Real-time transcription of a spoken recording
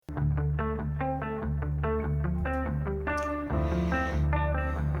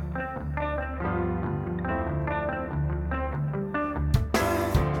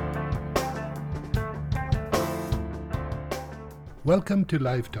Welcome to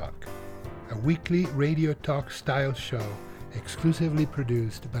Live Talk, a weekly radio talk style show exclusively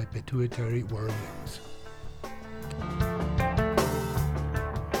produced by Pituitary World News.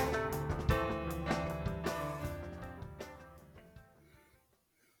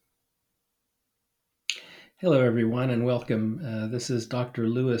 Hello, everyone, and welcome. This is Dr.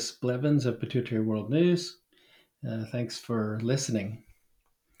 Lewis Blevins of Pituitary World News. Thanks for listening.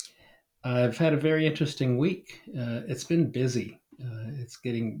 I've had a very interesting week. It's been busy. It's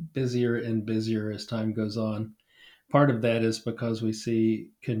getting busier and busier as time goes on. Part of that is because we see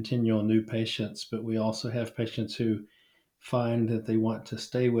continual new patients, but we also have patients who find that they want to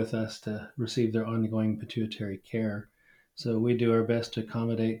stay with us to receive their ongoing pituitary care. So we do our best to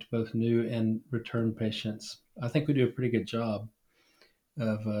accommodate both new and return patients. I think we do a pretty good job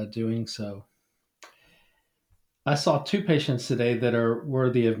of doing so. I saw two patients today that are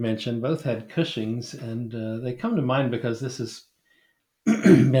worthy of mention. Both had Cushing's, and they come to mind because this has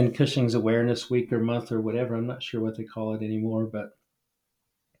been Cushing's Awareness Week or month or whatever. I'm not sure what they call it anymore, but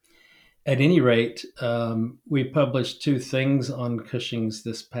at any rate, we published two things on Cushing's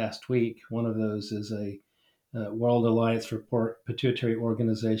this past week. One of those is a World Alliance for Pituitary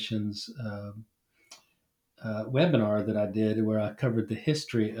Organizations webinar that I did, where I covered the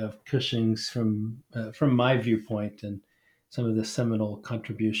history of Cushing's from my viewpoint and some of the seminal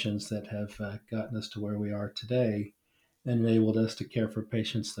contributions that have gotten us to where we are today and enabled us to care for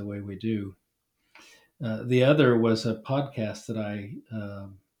patients the way we do. The other was a podcast that I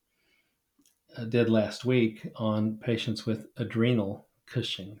did last week on patients with adrenal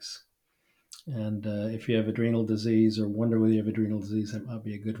Cushing's. And if you have adrenal disease or wonder whether you have adrenal disease, that might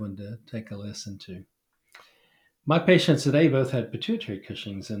be a good one to take a listen to. My patients today both had pituitary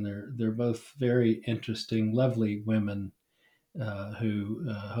Cushing's, and they're both very interesting, lovely women who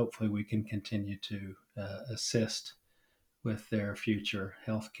hopefully we can continue to assist with their future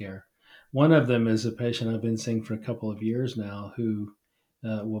health care. One of them is a patient I've been seeing for a couple of years now who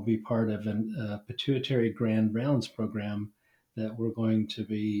will be part of a pituitary grand rounds program that we're going to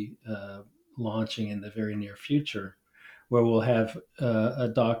be launching in the very near future, where we'll have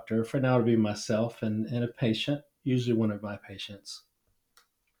a doctor, for now it'll be myself, and a patient, usually one of my patients,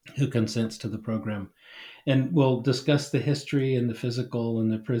 who consents to the program. And we'll discuss the history and the physical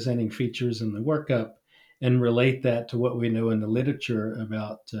and the presenting features and the workup and relate that to what we know in the literature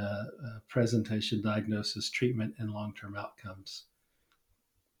about presentation, diagnosis, treatment, and long-term outcomes.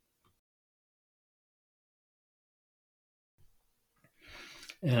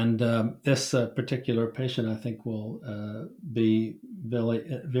 And this particular patient, I think, will be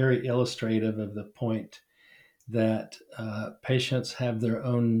very illustrative of the point that patients have their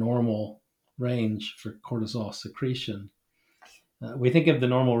own normal range for cortisol secretion. We think of the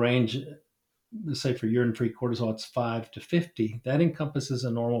normal range, let's say for urine-free cortisol, it's 5 to 50. That encompasses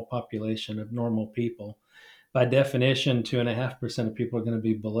a normal population of normal people. By definition, 2.5% of people are going to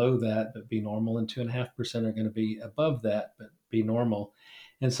be below that but be normal, and 2.5% are going to be above that but be normal.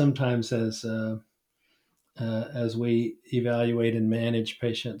 And sometimes as we evaluate and manage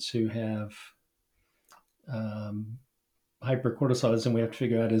patients who have hypercortisolism, we have to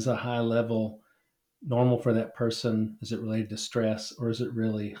figure out, is a high level normal for that person? Is it related to stress, or is it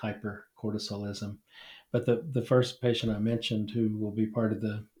really hypercortisolism? But the first patient I mentioned, who will be part of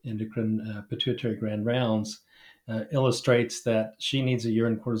the endocrine pituitary grand rounds, illustrates that she needs a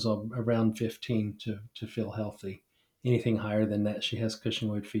urine cortisol around 15 to feel healthy. Anything higher than that, she has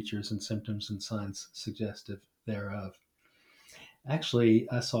Cushing-like features and symptoms and signs suggestive thereof. Actually,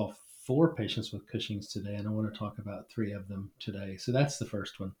 I saw 4 patients with Cushing's today, and I want to talk about 3 of them today. So that's the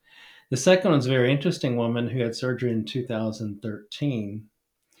first one. The second one's a very interesting woman who had surgery in 2013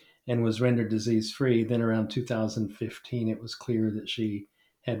 and was rendered disease-free. Then around 2015, it was clear that she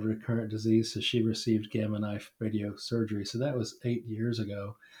had recurrent disease, so she received gamma knife radiosurgery. So that was 8 years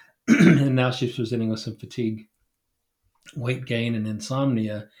ago. And now she's presenting with some fatigue, weight gain, and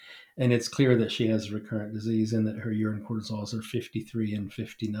insomnia. And it's clear that she has recurrent disease and that her urine cortisols are 53 and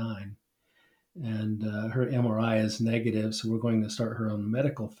 59. And her MRI is negative, so we're going to start her on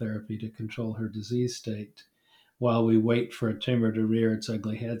medical therapy to control her disease state while we wait for a tumor to rear its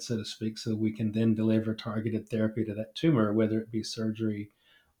ugly head, so to speak, so we can then deliver targeted therapy to that tumor, whether it be surgery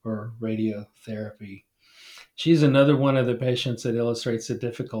or radiotherapy. She's another one of the patients that illustrates the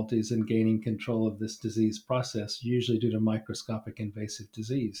difficulties in gaining control of this disease process, usually due to microscopic invasive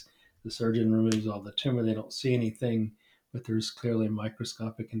disease. The surgeon removes all the tumor, they don't see anything, but there's clearly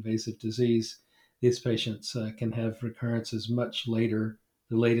microscopic invasive disease. These patients can have recurrences much later.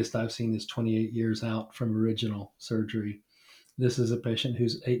 The latest I've seen is 28 years out from original surgery. This is a patient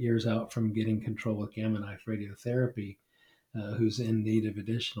who's 8 years out from getting control with gamma knife radiotherapy. who's in need of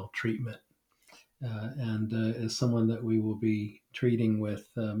additional treatment. And is someone that we will be treating with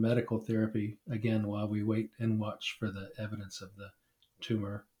medical therapy again while we wait and watch for the evidence of the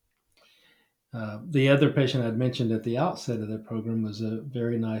tumor. The other patient I'd mentioned at the outset of the program was a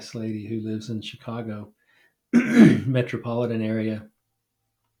very nice lady who lives in Chicago metropolitan area,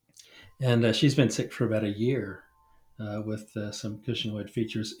 and she's been sick for about a year with some Cushingoid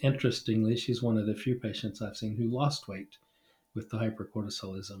features. Interestingly, she's one of the few patients I've seen who lost weight with the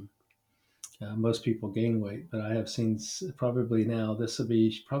hypercortisolism. Most people gain weight, but I have seen probably now, this will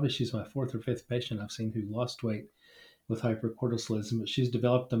be probably she's my fourth or fifth patient I've seen who lost weight with hypercortisolism. But she's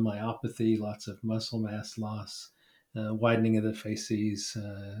developed a myopathy, lots of muscle mass loss, widening of the facies,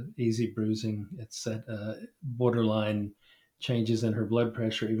 easy bruising. It's at borderline changes in her blood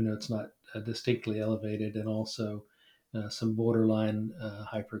pressure, even though it's not distinctly elevated, and also some borderline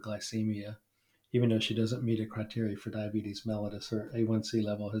hyperglycemia. Even though she doesn't meet a criteria for diabetes mellitus, her A1C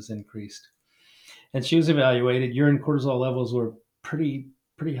level has increased. And she was evaluated. Urine cortisol levels were pretty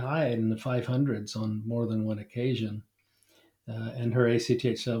high in the 500s on more than one occasion. And her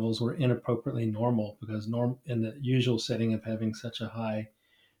ACTH levels were inappropriately normal because in the usual setting of having such a high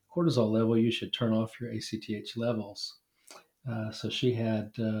cortisol level, you should turn off your ACTH levels. So she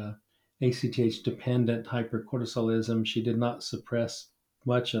had ACTH dependent hypercortisolism. She did not suppress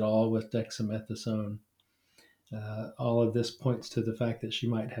much at all with dexamethasone. All of this points to the fact that she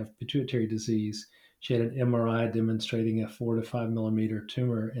might have pituitary disease. She had an MRI demonstrating a 4 to 5 millimeter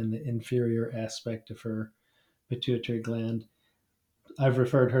tumor in the inferior aspect of her pituitary gland. I've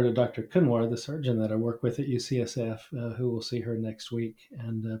referred her to Dr. Kunwar, the surgeon that I work with at UCSF, who will see her next week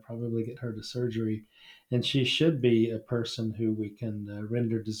and probably get her to surgery. And she should be a person who we can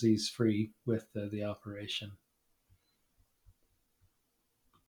render disease free with the operation.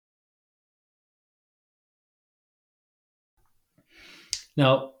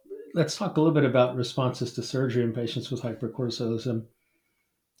 Now, let's talk a little bit about responses to surgery in patients with hypercortisolism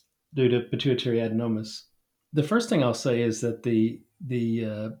due to pituitary adenomas. The first thing I'll say is that the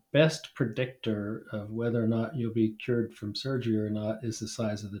best predictor of whether or not you'll be cured from surgery or not is the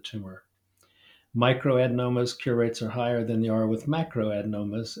size of the tumor. Microadenomas cure rates are higher than they are with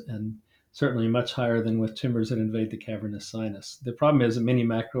macroadenomas, and certainly much higher than with tumors that invade the cavernous sinus. The problem is that many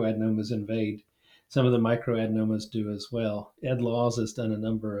macroadenomas invade. Some of the microadenomas do as well. Ed Laws has done a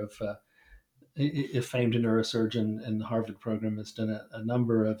number of a famed neurosurgeon in the Harvard program has done a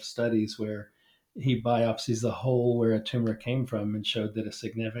number of studies where he biopsies the hole where a tumor came from and showed that a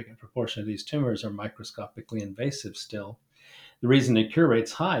significant proportion of these tumors are microscopically invasive still. The reason the cure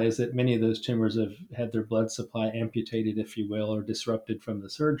rate's high is that many of those tumors have had their blood supply amputated, if you will, or disrupted from the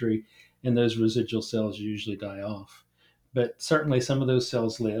surgery, and those residual cells usually die off. But certainly some of those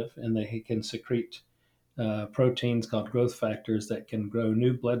cells live and they can secrete proteins called growth factors that can grow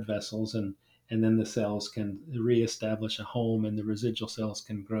new blood vessels, and then the cells can reestablish a home and the residual cells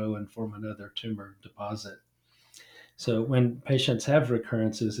can grow and form another tumor deposit. So when patients have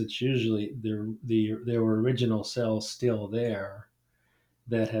recurrences, it's usually there were original cells still there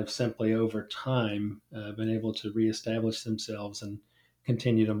that have simply over time been able to reestablish themselves and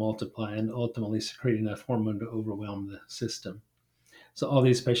continue to multiply and ultimately secrete enough hormone to overwhelm the system. So all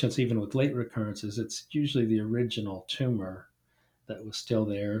these patients, even with late recurrences, it's usually the original tumor that was still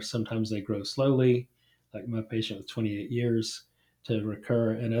there. Sometimes they grow slowly, like my patient with 28 years, to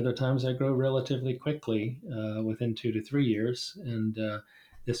recur, and other times they grow relatively quickly within 2 to 3 years. And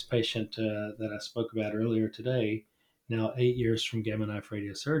this patient that I spoke about earlier today, now 8 years from gamma knife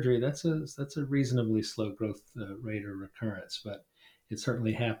radiosurgery, that's a reasonably slow growth rate or recurrence, but it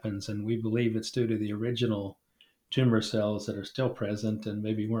certainly happens, and we believe it's due to the original tumor cells that are still present and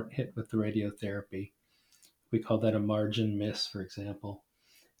maybe weren't hit with the radiotherapy. We call that a margin miss, for example,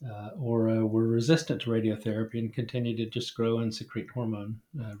 or were resistant to radiotherapy and continue to just grow and secrete hormone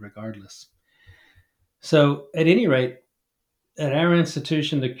regardless. So, at any rate, at our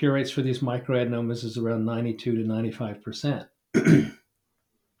institution, the cure rates for these microadenomas is around 92 to 95%.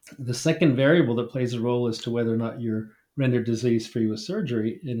 The second variable that plays a role as to whether or not you're rendered disease free with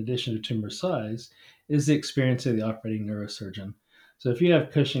surgery, in addition to tumor size, is the experience of the operating neurosurgeon. So if you have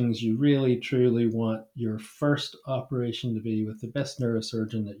Cushing's, you really truly want your first operation to be with the best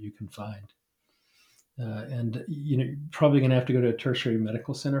neurosurgeon that you can find. And you're probably going to have to go to a tertiary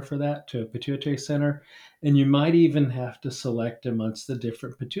medical center for that, to a pituitary center. And you might even have to select amongst the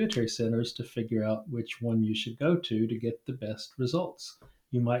different pituitary centers to figure out which one you should go to get the best results.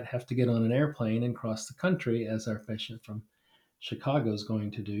 You might have to get on an airplane and cross the country, as our patient from Chicago is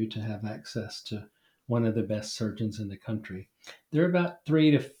going to do, to have access to one of the best surgeons in the country. There are about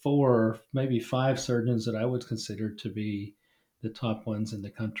 3 to 4, maybe 5 surgeons that I would consider to be the top ones in the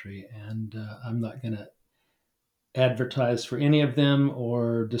country. And I'm not going to advertise for any of them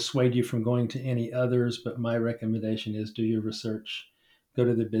or dissuade you from going to any others, but my recommendation is do your research, go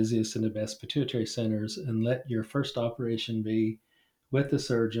to the busiest and the best pituitary centers, and let your first operation be with a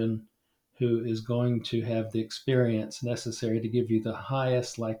surgeon who is going to have the experience necessary to give you the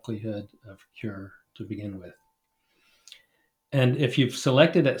highest likelihood of cure to begin with. And if you've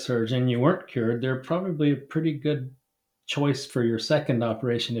selected that surgeon, you weren't cured, they're probably a pretty good choice for your second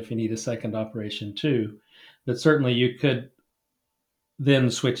operation if you need a second operation too. But certainly you could then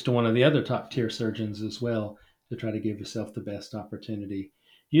switch to one of the other top tier surgeons as well to try to give yourself the best opportunity.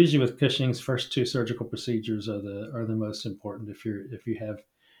 Usually with Cushing's, first two surgical procedures are the most important. If you have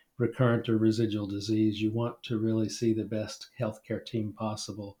recurrent or residual disease, you want to really see the best healthcare team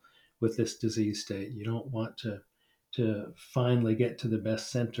possible with this disease state. You don't want to finally get to the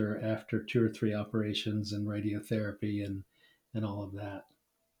best center after 2 or 3 operations and radiotherapy and all of that.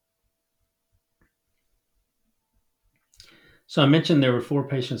 So I mentioned there were 4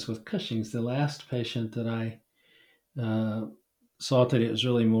 patients with Cushing's. The last patient that I saw today, it was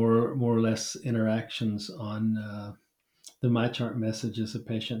really more or less interactions on the MyChart message, is a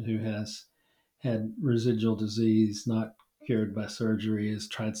patient who has had residual disease, not cured by surgery, has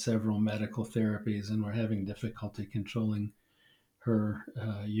tried several medical therapies, and we're having difficulty controlling her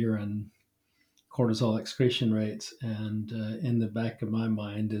urine cortisol excretion rates. And in the back of my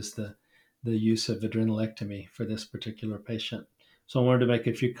mind is the use of adrenalectomy for this particular patient. So I wanted to make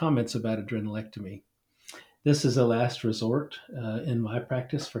a few comments about adrenalectomy. This is a last resort in my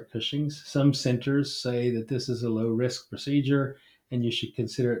practice for Cushing's. Some centers say that this is a low-risk procedure and you should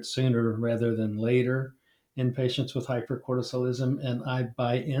consider it sooner rather than later in patients with hypercortisolism. And I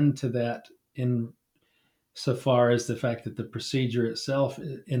buy into that in so far as the fact that the procedure itself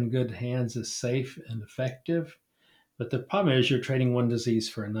in good hands is safe and effective. But the problem is you're trading one disease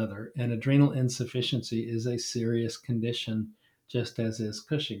for another, and adrenal insufficiency is a serious condition, just as is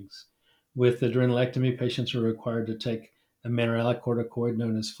Cushing's. With adrenalectomy, patients are required to take a mineralocorticoid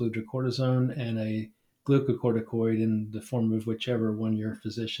known as fludrocortisone and a glucocorticoid in the form of whichever one your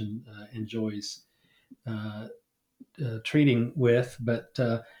physician enjoys treating with. But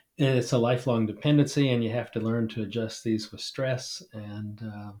it's a lifelong dependency, and you have to learn to adjust these with stress and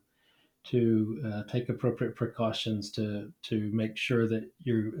to take appropriate precautions to make sure that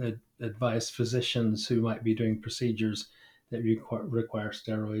you advise physicians who might be doing procedures that require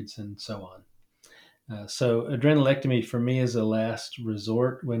steroids and so on. So adrenalectomy for me is a last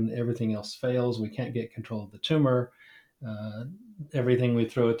resort when everything else fails. We can't get control of the tumor. Everything we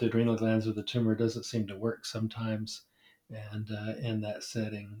throw at the adrenal glands or the tumor doesn't seem to work sometimes. And in that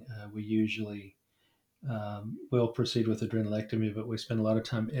setting, we usually will proceed with adrenalectomy, but we spend a lot of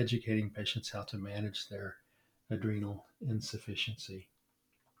time educating patients how to manage their adrenal insufficiency.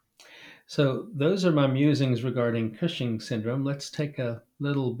 So those are my musings regarding Cushing syndrome. Let's take a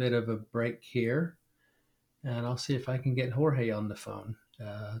little bit of a break here, and I'll see if I can get Jorge on the phone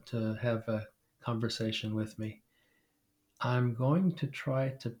to have a conversation with me. I'm going to try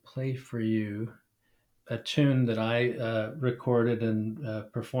to play for you a tune that I recorded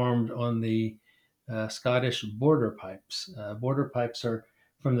and performed on the Scottish border pipes. Border pipes are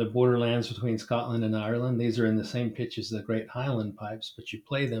from the borderlands between Scotland and Ireland. These are in the same pitch as the Great Highland pipes, but you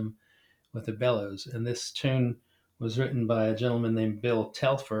play them with a bellows. And this tune was written by a gentleman named Bill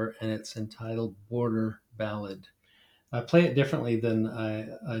Telfer, and it's entitled Border Ballad. I play it differently than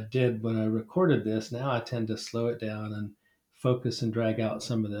I did when I recorded this. Now I tend to slow it down and focus and drag out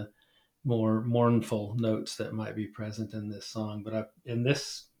some of the more mournful notes that might be present in this song. But in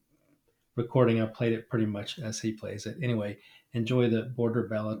this recording, I played it pretty much as he plays it. Anyway, enjoy the border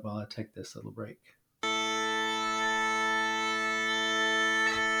ballad while I take this little break.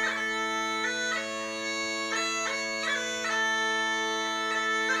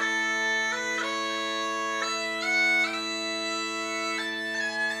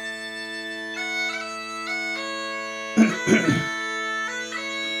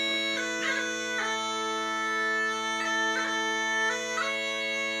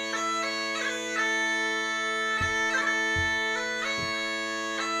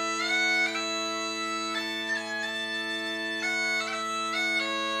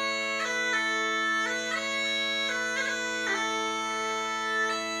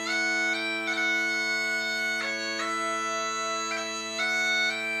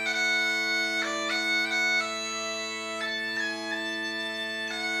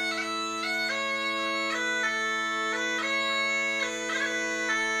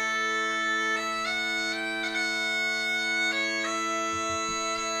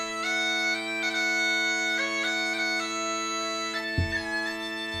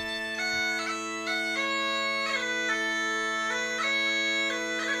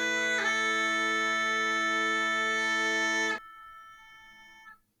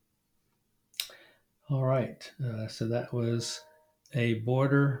 right. So that was a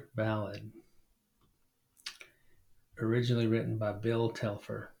border ballad, originally written by Bill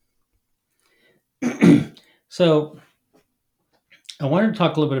Telfer. So I wanted to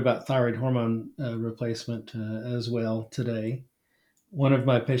talk a little bit about thyroid hormone replacement as well today. One of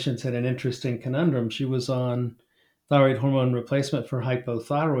my patients had an interesting conundrum. She was on thyroid hormone replacement for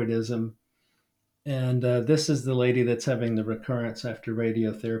hypothyroidism. And this is the lady that's having the recurrence after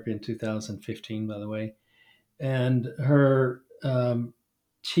radiotherapy in 2015, by the way. And her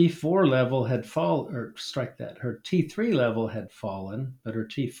T4 level had fallen, or strike that, her T3 level had fallen, but her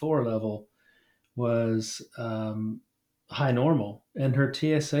T4 level was high normal, and her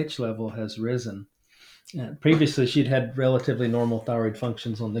TSH level has risen. Previously, she'd had relatively normal thyroid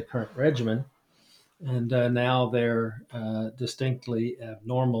functions on the current regimen, and now they're distinctly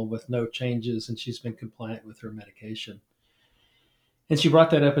abnormal with no changes, and she's been compliant with her medication. And she brought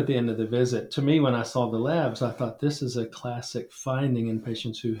that up at the end of the visit. To me, when I saw the labs, I thought this is a classic finding in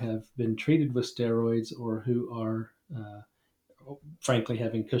patients who have been treated with steroids or who are, frankly,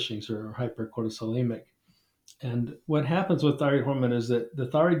 having Cushing's or hypercortisolemic. And what happens with thyroid hormone is that the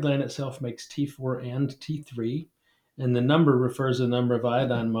thyroid gland itself makes T4 and T3, and the number refers to the number of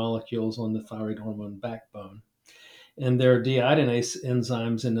iodine molecules on the thyroid hormone backbone. And there are deiodinase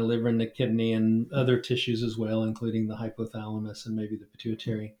enzymes in the liver and the kidney and other tissues as well, including the hypothalamus and maybe the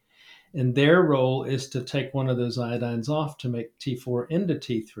pituitary. And their role is to take one of those iodines off to make T4 into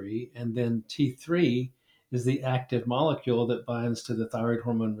T3. And then T3 is the active molecule that binds to the thyroid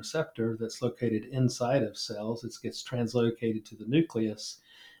hormone receptor that's located inside of cells. It gets translocated to the nucleus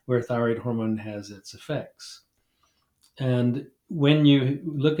where thyroid hormone has its effects. And when you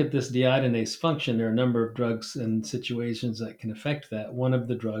look at this deiodinase function, there are a number of drugs and situations that can affect that. One of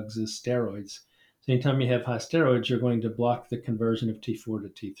the drugs is steroids. So anytime you have high steroids, you're going to block the conversion of T4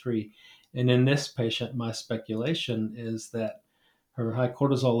 to T3. And in this patient, my speculation is that her high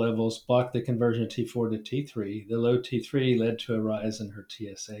cortisol levels blocked the conversion of T4 to T3. The low T3 led to a rise in her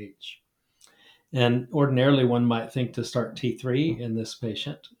TSH. And ordinarily, one might think to start T3 in this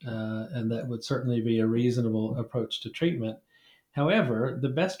patient, and that would certainly be a reasonable approach to treatment. However, the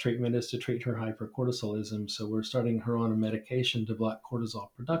best treatment is to treat her hypercortisolism. So we're starting her on a medication to block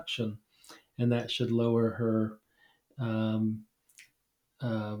cortisol production, and that should lower her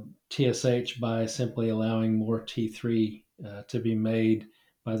TSH by simply allowing more T3 to be made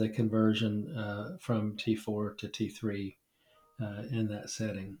by the conversion from T4 to T3 in that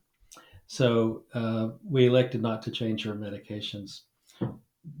setting. So we elected not to change her medications.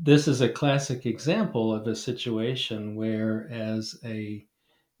 This is a classic example of a situation where, as a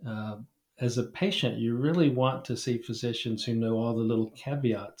patient, you really want to see physicians who know all the little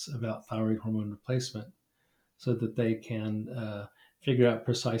caveats about thyroid hormone replacement, so that they can figure out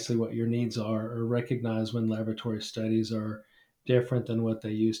precisely what your needs are or recognize when laboratory studies are different than what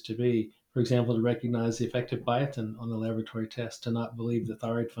they used to be. For example, to recognize the effect of biotin on the laboratory test, to not believe the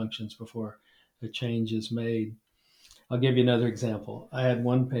thyroid functions before a change is made. I'll give you another example. I had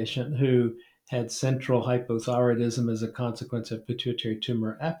one patient who had central hypothyroidism as a consequence of pituitary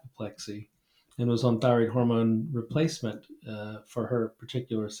tumor apoplexy and was on thyroid hormone replacement for her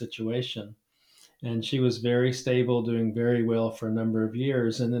particular situation. And she was very stable, doing very well for a number of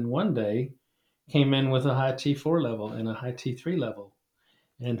years. And then one day came in with a high T4 level and a high T3 level.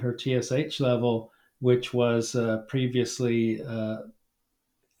 And her TSH level, which was previously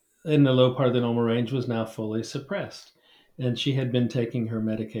in the low part of the normal range, was now fully suppressed. And she had been taking her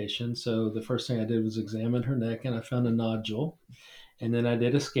medication. So the first thing I did was examine her neck, and I found a nodule. And then I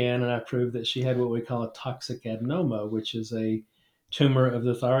did a scan, and I proved that she had what we call a toxic adenoma, which is a tumor of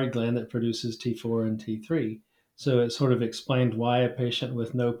the thyroid gland that produces T4 and T3. So it sort of explained why a patient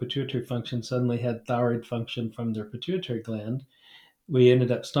with no pituitary function suddenly had thyroid function from their pituitary gland. We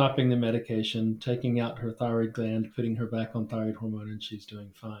ended up stopping the medication, taking out her thyroid gland, putting her back on thyroid hormone, and she's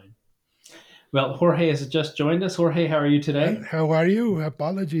doing fine. Well, Jorge has just joined us. Jorge, how are you today? How are you?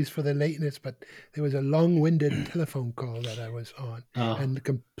 Apologies for the lateness, but there was a long-winded telephone call that I was on and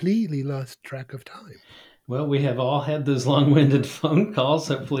completely lost track of time. Well, we have all had those long-winded phone calls.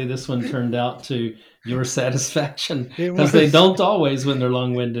 Hopefully this one turned out to your satisfaction, because they don't always when they're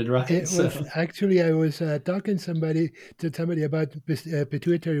long-winded, right? It was actually, I was talking to somebody about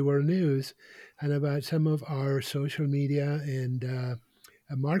Pituitary World News and about some of our social media and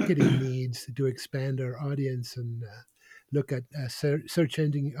marketing needs to expand our audience and look at search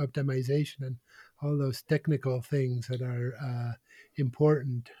engine optimization and all those technical things that are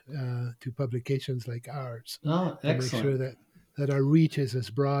important to publications like ours to make sure that our reach is as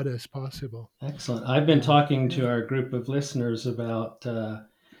broad as possible. Excellent. I've been talking to our group of listeners about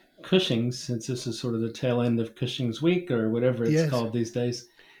Cushing, since this is sort of the tail end of Cushing's week or whatever it's Yes. called these days.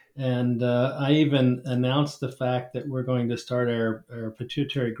 And I even announced the fact that we're going to start our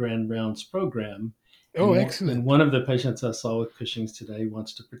pituitary grand rounds program. Oh, And excellent. one of the patients I saw with Cushing's today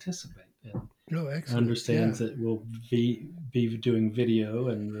wants to participate and Oh, excellent. understands Yeah. that we'll be doing video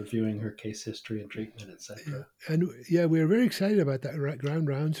and reviewing her case history and treatment, Yeah. etc. And yeah, we're very excited about that Ground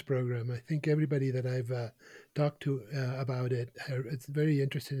Rounds program. I think everybody that I've talked to about it, it's very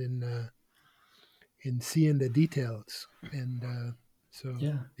interested in seeing the details. And so,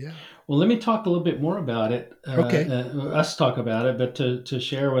 Yeah. yeah. Well, let me talk a little bit more about it. Okay. Us talk about it, but to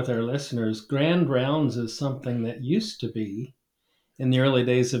share with our listeners, grand rounds is something that used to be in the early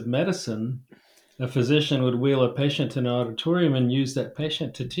days of medicine. A physician would wheel a patient to an auditorium and use that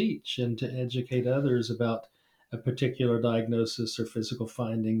patient to teach and to educate others about a particular diagnosis or physical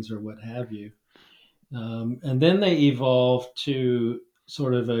findings or what have you. And then they evolved to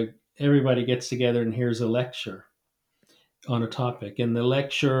sort of a everybody gets together and hears a lecture on a topic. And the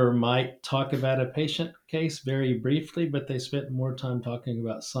lecturer might talk about a patient case very briefly, but they spent more time talking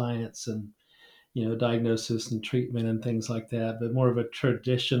about science and diagnosis and treatment and things like that, but more of a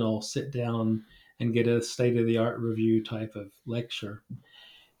traditional sit down and get a state of the art review type of lecture.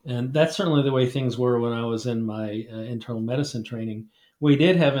 And that's certainly the way things were when I was in my internal medicine training. We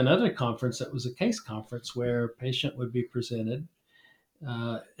did have another conference that was a case conference where a patient would be presented.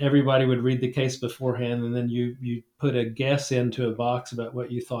 Everybody would read the case beforehand, and then you put a guess into a box about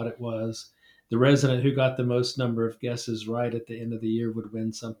what you thought it was. The resident who got the most number of guesses right at the end of the year would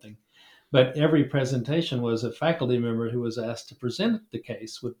win something. But every presentation was a faculty member who was asked to present the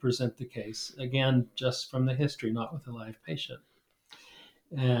case, would present the case, again, just from the history, not with a live patient.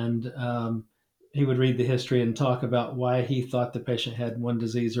 And he would read the history and talk about why he thought the patient had one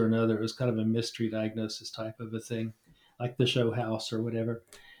disease or another. It was kind of a mystery diagnosis type of a thing, like the show house or whatever.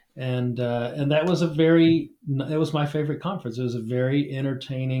 And that was it was my favorite conference. It was a very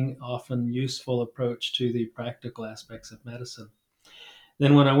entertaining, often useful approach to the practical aspects of medicine.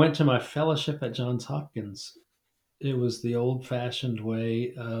 Then when I went to my fellowship at Johns Hopkins, it was the old fashioned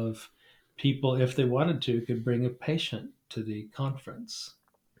way of people, if they wanted to, could bring a patient to the conference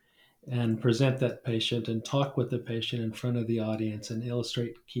and present that patient and talk with the patient in front of the audience and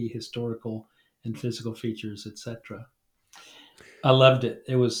illustrate key historical and physical features, etc. I loved it.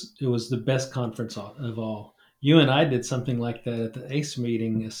 It was the best conference of all. You and I did something like that at the ACE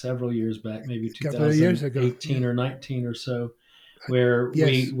meeting several years back, maybe A couple of years ago. 2018 Yeah. or 19 or so, where we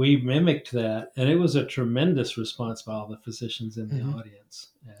Yes. we mimicked that, and it was a tremendous response by all the physicians in the Hmm. audience.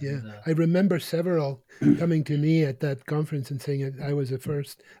 Yeah. And I remember several coming to me at that conference and saying I was the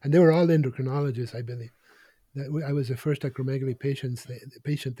first, and they were all endocrinologists, I believe. That I was the first acromegaly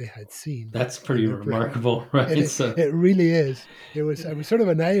patient they had seen that's in pretty their practice. remarkable, It, right? it So it really is. It was sort of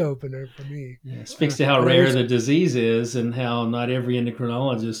an eye opener for me, yeah, it speaks to how but I rare was the disease is and how not every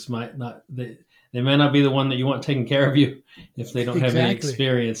endocrinologist might not they may not be the one that you want taking care of you if they don't have any exactly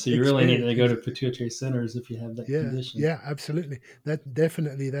experience. So you really need to experienced. go to pituitary centers if you have that Yeah, condition. yeah, absolutely. That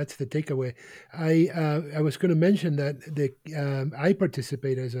definitely that's the takeaway. I was going to mention that I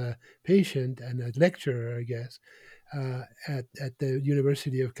participate as a patient and a lecturer, I guess, at the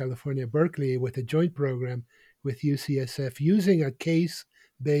University of California, Berkeley, with a joint program with UCSF using a case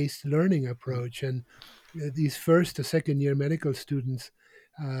based learning approach. And these first to second year medical students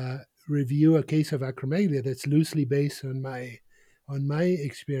uh, review a case of acromegaly that's loosely based on my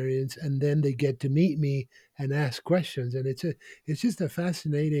experience, and then they get to meet me and ask questions, and it's just a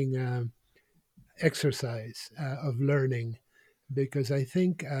fascinating exercise of learning, because I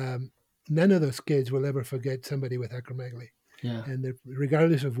think none of those kids will ever forget somebody with acromegaly, Yeah. and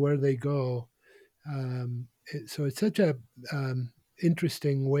regardless of where they go. So it's such a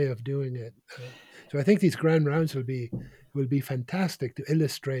interesting way of doing it. So I think these grand rounds will be fantastic to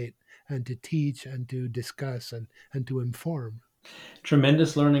illustrate and to teach and to discuss and to inform.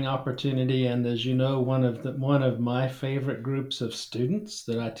 Tremendous learning opportunity, and as you know, one of my favorite groups of students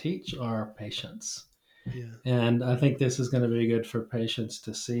that I teach are patients. Yeah, And I think this is going to be good for patients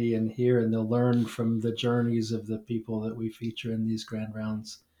to see and hear, and they'll learn from the journeys of the people that we feature in these grand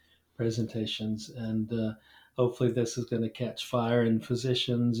rounds presentations. And hopefully, this is going to catch fire, and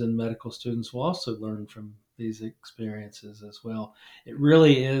physicians and medical students will also learn from these experiences as well. It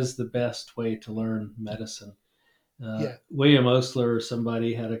really is the best way to learn medicine. yeah, William Osler,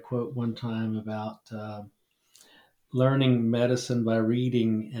 somebody had a quote one time about learning medicine by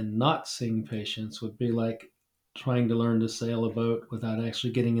reading and not seeing patients would be like trying to learn to sail a boat without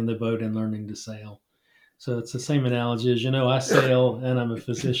actually getting in the boat and learning to sail. So it's the same analogy as, I sail and I'm a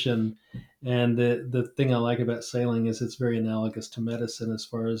physician. And the thing I like about sailing is it's very analogous to medicine as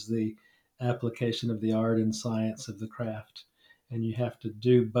far as the application of the art and science of the craft. And you have to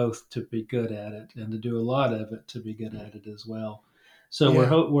do both to be good at it, and to do a lot of it to be good at it as well. So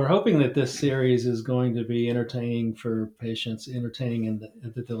Yeah, we're hoping that this series is going to be entertaining for patients, entertaining, and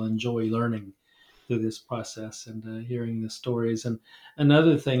that they'll enjoy learning through this process, and hearing the stories. And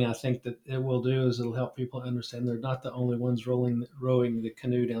another thing I think that it will do is it'll help people understand they're not the only ones rowing the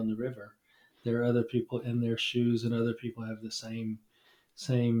canoe down the river. There are other people in their shoes, and other people have the same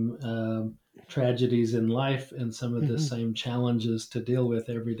tragedies in life, and some of the hmm, same challenges to deal with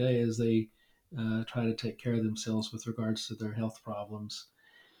every day as they try to take care of themselves with regards to their health problems.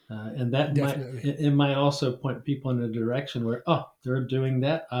 And that might definitely. it might also point people in a direction where, oh, they're doing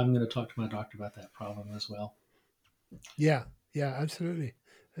that, I'm going to talk to my doctor about that problem as well. Yeah, yeah, absolutely.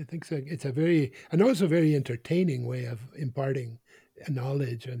 I think so. It's a very and also very entertaining way of imparting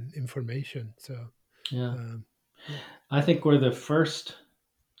knowledge and information. So, Yeah, um, yeah, I think we're the first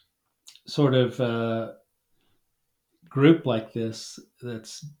sort of group like this that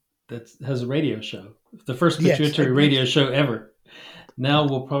has a radio show, the first yes, I pituitary think radio show ever. Now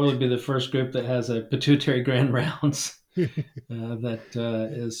we'll probably be the first group that has a pituitary grand rounds. so. That Yeah,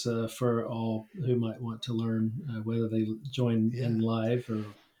 is for all who might want to learn, whether they join in yeah, live or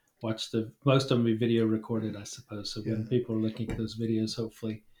watch most of them be video recorded, I suppose. So when yeah. people are looking at those videos,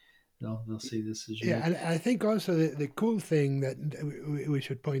 hopefully they'll see this as Yeah, and unique. I think also the cool thing that we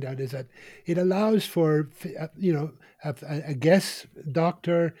should point out is that it allows for a guest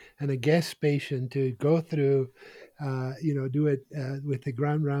doctor and a guest patient to go through, do it with the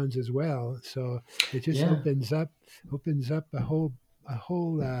ground rounds as well. So it just Yeah, opens up a whole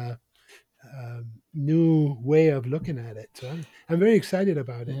new way of looking at it. So I'm very excited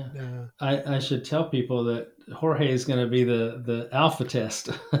about it. yeah. I should tell people that Jorge is going to be the alpha test.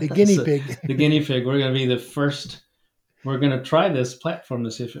 The guinea So pig. the guinea pig. We're going to be the first. We're going to try this platform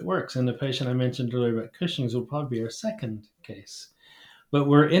to see if it works. And the patient I mentioned earlier about Cushing's will probably be our second case. But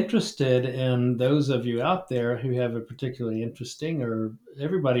we're interested in those of you out there who have a particularly interesting, or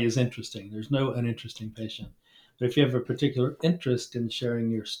everybody is interesting. There's no uninteresting patient. But if you have a particular interest in sharing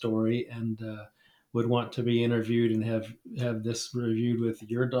your story, and would want to be interviewed and have this reviewed with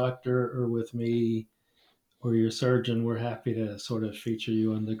your doctor or with me or your surgeon, we're happy to sort of feature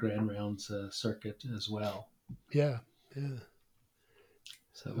you on the Grand Rounds circuit as well. Yeah, yeah.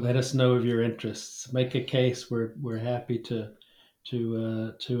 So let So us know of your interests. Make a case. We're happy to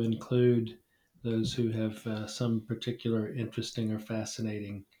include those who have some particular interesting or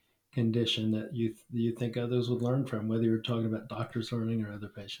fascinating condition that you think others would learn from, whether you're talking about doctors learning or other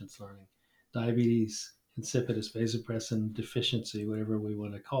patients learning. Diabetes insipidus, vasopressin deficiency, whatever we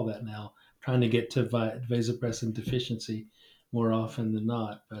want to call that now. Trying to get to vasopressin deficiency more often than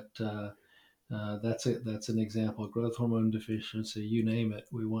not, but that's an example. Growth hormone deficiency, you name it,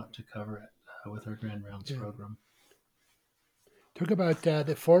 we want to cover it with our Grand Rounds yeah. program. Talk about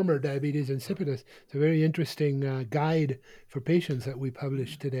the former diabetes insipidus. It's a very interesting guide for patients that we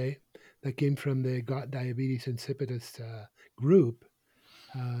published today that came from the Got Diabetes Insipidus group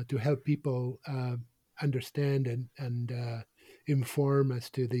to help people understand and inform as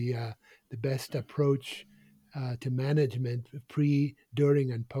to the best approach to management pre,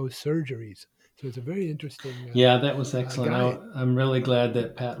 during, and post surgeries. So it's a very interesting Yeah, that was excellent. guide I'm really glad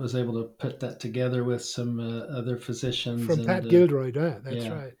that Pat was able to put that together with some other physicians, from and Pat Gilroy. That's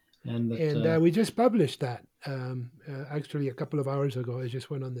yeah, right. and that And we just published that actually a couple of hours ago. It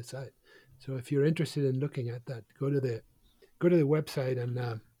just went on the site. So if you're interested in looking at that, go to the website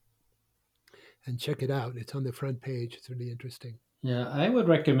and check it out. It's on the front page. It's really interesting. yeah, I would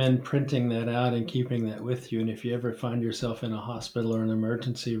recommend printing that out and keeping that with you. And if you ever find yourself in a hospital or an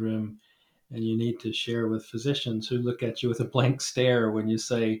emergency room, and you need to share with physicians who look at you with a blank stare when you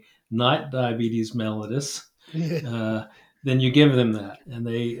say not diabetes mellitus, Yeah, uh, then you give them that, and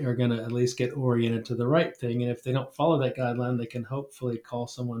they are going to at least get oriented to the right thing. And if they don't follow that guideline, they can hopefully call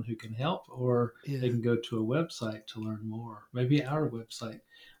someone who can help, or they yeah, can go to a website to learn more. Maybe our website.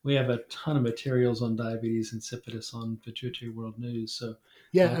 We have a ton of materials on diabetes insipidus on Pituitary World News, so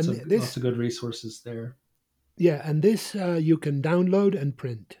yeah. lots And of lots of good resources there. this you can download and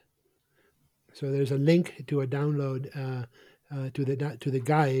print. So there's a link to a download to the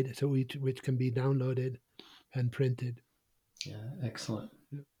guide, so which can be downloaded and printed. Yeah, excellent.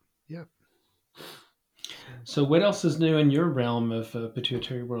 Yeah. Yeah. So, So, what else is new in your realm of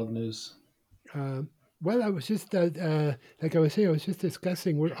Pituitary World News? uh, well, I was just like I was saying, I was just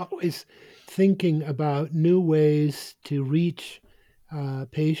discussing. We're always thinking about new ways to reach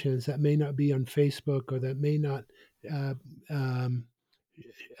patients that may not be on Facebook or that may not uh, um,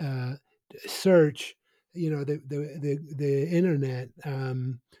 uh, search, the internet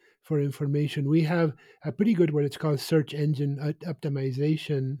for information. We have a pretty good what it's called search engine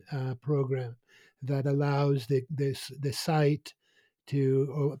optimization program that allows the site to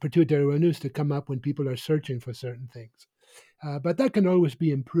or pituitary news to come up when people are searching for certain things. But that can always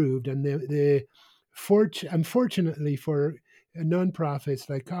be improved. And unfortunately for nonprofits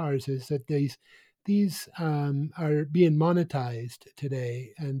like ours, is that these are being monetized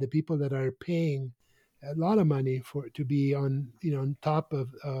today, and the people that are paying a lot of money for to be on on top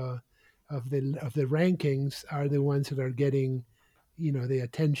of the rankings are the ones that are getting the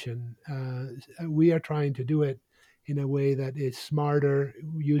attention. We are trying to do it in a way that is smarter,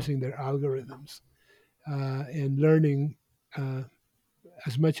 using their algorithms and learning uh,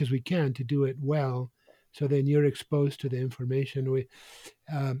 as much as we can to do it well. So then you're exposed to the information.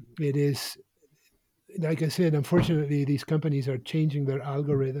 It is, like I said, unfortunately, these companies are changing their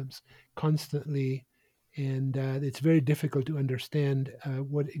algorithms constantly, and it's very difficult to understand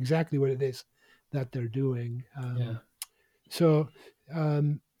what it is that they're doing. Yeah. So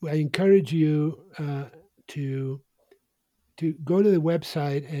I encourage you to go to the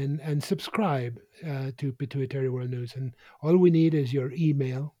website and subscribe to Pituitary World News. And all we need is your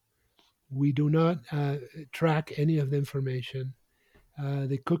email. We do not track any of the information.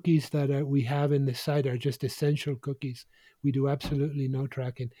 The cookies that we have in the site are just essential cookies. We do absolutely no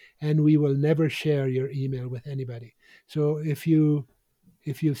tracking, and we will never share your email with anybody. So if you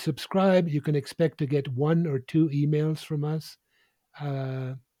subscribe, you can expect to get one or two emails from us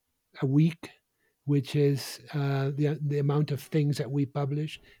uh, a week, which is the amount of things that we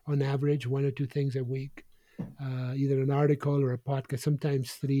publish on average, one or two things a week, either an article or a podcast,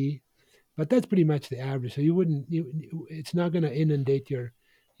 sometimes three, but that's pretty much the average. So you wouldn't, it's not going to inundate your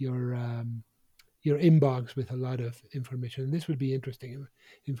your inbox with a lot of information. This would be interesting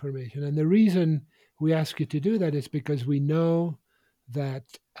information. And the reason we ask you to do that is because we know that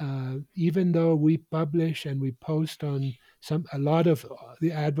even though we publish and we post on a lot of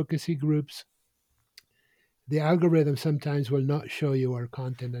the advocacy groups, the algorithm sometimes will not show you our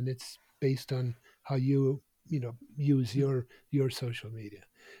content, and it's based on how use your social media.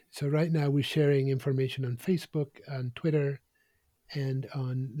 So right now we're sharing information on Facebook, on Twitter, and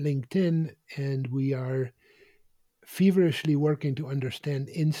on LinkedIn, and we are feverishly working to understand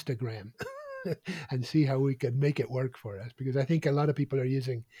Instagram and see how we can make it work for us, because I think a lot of people are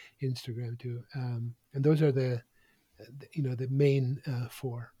using Instagram too, and those are the main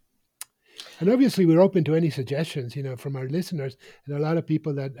four. And obviously, we're open to any suggestions, from our listeners. And a lot of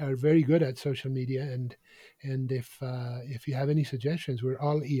people that are very good at social media, and if you have any suggestions, we're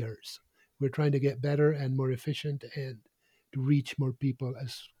all ears. We're trying to get better and more efficient, and to reach more people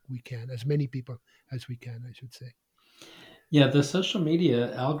as we can, as many people as we can, I should say. Yeah, the social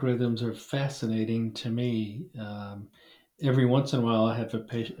media algorithms are fascinating to me. Every once in a while, I have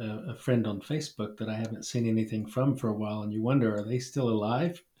a friend on Facebook that I haven't seen anything from for a while, and you wonder, are they still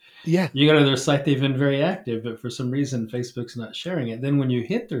alive? Yeah. You go to their site, they've been very active, but for some reason, Facebook's not sharing it. Then when you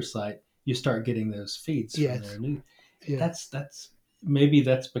hit their site, you start getting those feeds from their Yes. new. Yeah. That's maybe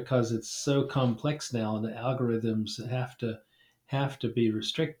that's because it's so complex now, and the algorithms have to be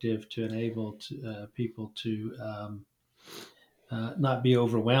restrictive to enable people to not be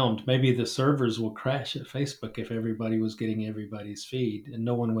overwhelmed. Maybe the servers will crash at Facebook if everybody was getting everybody's feed, and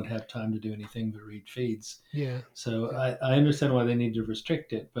no one would have time to do anything but read feeds. Yeah. So Yeah. I understand why they need to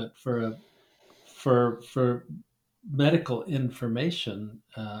restrict it, but for medical information,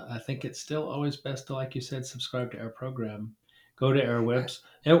 I think it's still always best to, like you said, subscribe to our program, go to our Uh, webs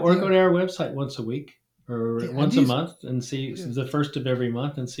or go yeah. to our website once a week or Yeah. And once a these. month and see Yeah. the first of every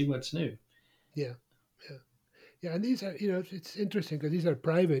month and see what's new. Yeah. Yeah. Yeah. And these are, it's interesting because these are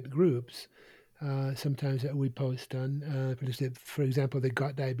private groups sometimes that we post on. For example, the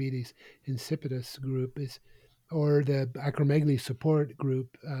Got Diabetes Insipidus group is, or the acromegaly support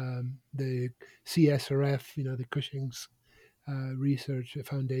group, the CSRF, the Cushing's Research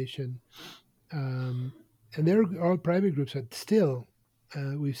Foundation, and they're all private groups. But still,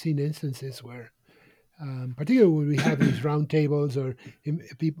 we've seen instances where, particularly when we have these roundtables or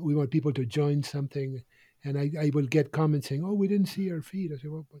we want people to join something, and I will get comments saying, "Oh, we didn't see your feed." I say,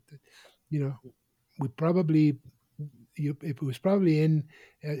 "Well, but you know, we probably it was probably in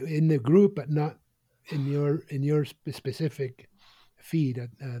the group, but not in your specific feed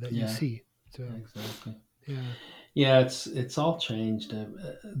that you Yeah, see." So exactly. yeah, Yeah, it's all changed.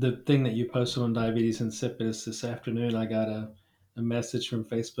 The thing that you posted on diabetes insipidus this afternoon, I got a message from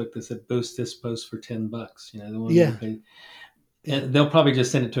Facebook that said boost this post for $10. The one we yeah, paid. yeah. and they'll probably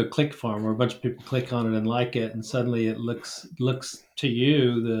just send it to a click farm where a bunch of people click on it and like it, and suddenly it looks to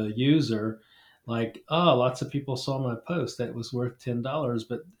you, the user, like, oh, lots of people saw my post that was worth $10,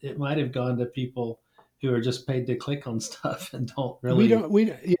 but it might have gone to people who are just paid to click on stuff and We don't we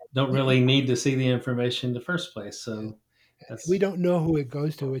don't yeah, really need to see the information in the first place. yeah. So We that's don't know who it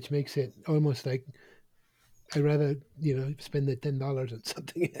goes to, which makes it almost like I'd rather spend the $10 on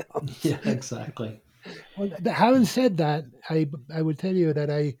something else. yeah, exactly. Well, having said that, I would tell you that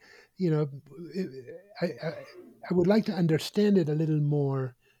you know, I, I I would like to understand it a little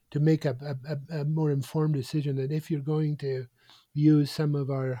more to make a more informed decision. And if you're going to use some of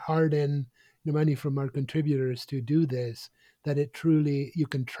our hard-earned money from our contributors to do this, that it truly you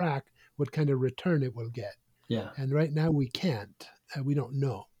can track what kind of return it will get. Yeah, And right now we can't. We don't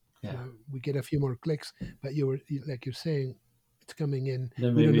know. yeah. We get a few more clicks, but like you're saying, it's coming in. They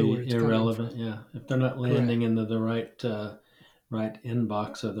We may don't know where be it's coming from. irrelevant. Yeah, if they're not landing Correct. into the right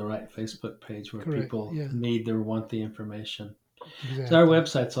inbox or the right Facebook page where Correct. people Yeah. need or want the information. So our Exactly.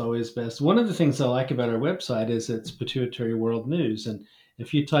 website's always best. One of the things I like about our website is it's Pituitary World News, and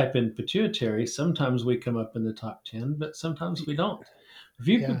if you type in pituitary, sometimes we come up in the top 10, but sometimes we don't. If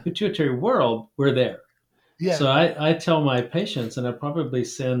you put Yeah. Pituitary World, we're there. So Yeah. I tell my patients, and I probably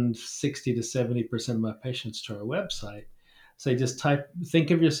send 60 to 70% of my patients to our website. Say, just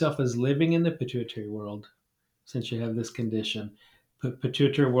think of yourself as living in the pituitary world since you have this condition. Put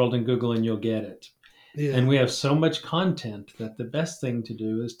pituitary world in Google and you'll get it. And Yeah. we have so much content that the best thing to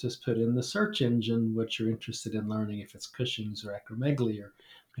do is just put in the search engine what you're interested in learning, if it's Cushing's or acromegaly or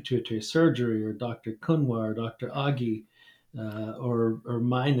pituitary surgery or Dr. Kunwa or Dr. Agi or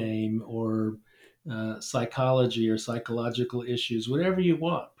my name or psychology or psychological issues, whatever you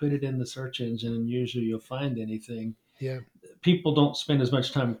want, put it in the search engine and usually you'll find anything. Yeah. People don't spend as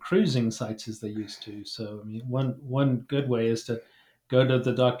much time cruising sites as they used to. So, I mean, one good way is to go to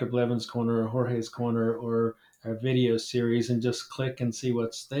the Dr. Blevins Corner or Jorge's Corner or our video series and just click and see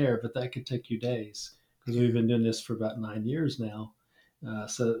what's there. But that could take you days because we've Yeah. been doing this for about 9 years now.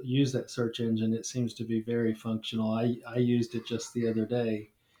 So use that search engine. It seems to be very functional. I used it just the other day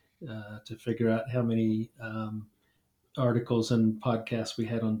to figure out how many articles and podcasts we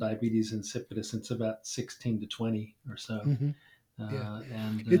had on diabetes insipidus. It's about 16 to 20 or so. Hmm. Yeah.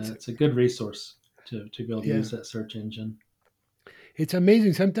 And It's it's a good resource to be able to yeah. use that search engine. It's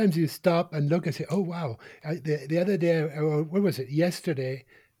amazing. Sometimes you stop and look and say, "Oh wow!" The other day, or what was it? Yesterday,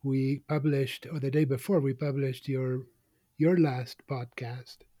 we published, or the day before, we published your last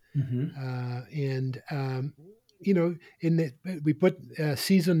podcast, Mm-hmm. and in the we put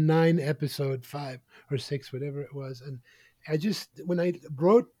season 9, episode 5 or 6, whatever it was, and I just when I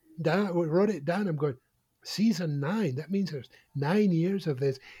wrote it down, I'm going. Season 9. That means there's 9 years of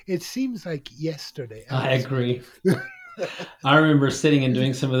this. It seems like yesterday I I listened. agree. I remember sitting and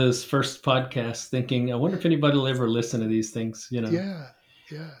doing some of those first podcasts thinking, I wonder if anybody will ever listen to these things. Yeah,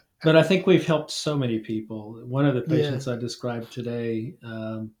 yeah, But I think we've helped so many people. One of the yeah, patients I described today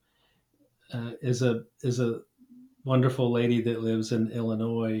is a wonderful lady that lives in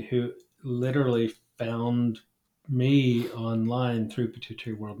Illinois who literally found me online through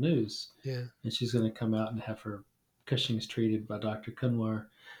Pituitary World News, yeah. and she's going to come out and have her Cushing's treated by Dr. Kunwar.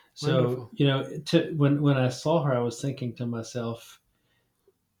 So Wonderful. when I saw her, I was thinking to myself,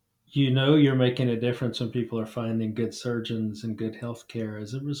 you're making a difference when people are finding good surgeons and good health care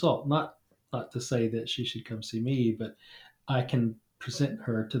as a result. Not to say that she should come see me, but I can present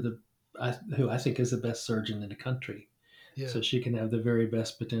her to who I think is the best surgeon in the country, Yeah, so she can have the very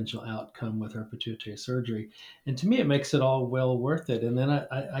best potential outcome with her pituitary surgery. And to me, it makes it all well worth it. And then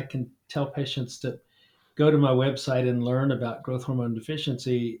I can tell patients to go to my website and learn about growth hormone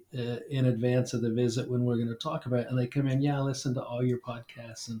deficiency in advance of the visit when we're going to talk about it. And they come in, yeah, I listen to all your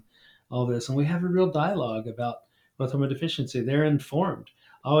podcasts and all this. And we have a real dialogue about growth hormone deficiency. They're informed.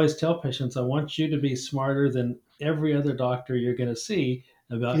 I always tell patients, I want you to be smarter than every other doctor you're going to see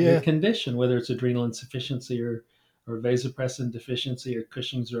about your yeah, condition, whether it's adrenal insufficiency or vasopressin deficiency or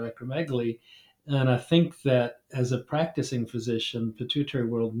Cushing's or acromegaly. And I think that as a practicing physician, Pituitary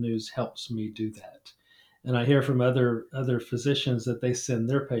World News helps me do that. And I hear from other physicians that they send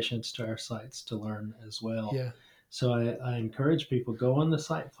their patients to our sites to learn as well. yeah, So I encourage people, go on the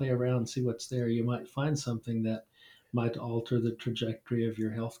site, play around, see what's there. You might find something that might alter the trajectory of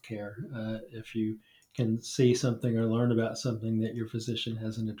your health care if you can see something or learn about something that your physician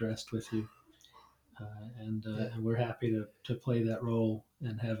hasn't addressed with you. yeah, And we're happy to play that role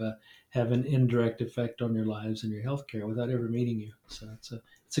and have an indirect effect on your lives and your health care without ever meeting you. So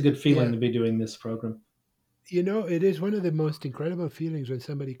it's a good feeling yeah. to be doing this program. It is one of the most incredible feelings when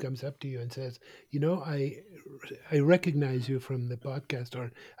somebody comes up to you and says, I recognize you from the podcast,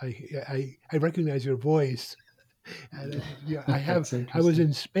 or I recognize your voice. And That's I was interesting.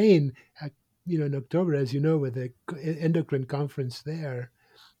 in Spain, in October, as you know, with the endocrine conference there,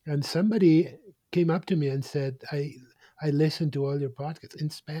 and somebody came up to me and said, I listened to all your podcasts in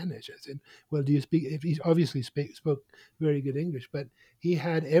Spanish. I said, well, do you speak? If he obviously spoke very good English, but he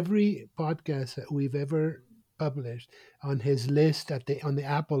had every podcast that we've ever published on his list on the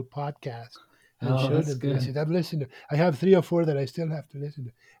Apple podcast, and Oh, showed that's them to me. He good. said, I've listened to. I have 3 or 4 that I still have to listen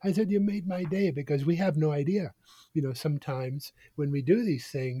to. I said, you made my day, because we have no idea. Sometimes when we do these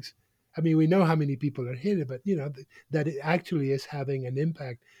things, I mean, we know how many people are hitting, but that it actually is having an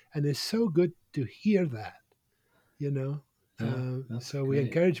impact, and it's so good to hear that. You know. Yeah, that's So we great.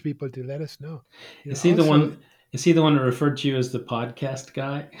 encourage people to let us know. Is he the Also, one? Is he the one that referred to you as the podcast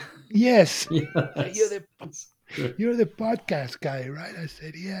guy? yes, Yeah, you're the that's good. you're the podcast guy, right? I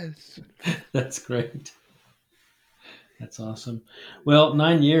said yes. That's great. That's awesome. Well,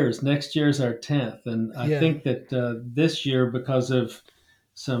 9 years. Next year is our 10th, and I Yeah. think that this year, because of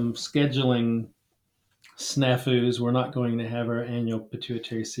some scheduling snafus, we're not going to have our annual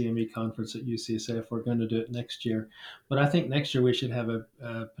pituitary CME conference at UCSF. We're going to do it next year, but I think next year we should have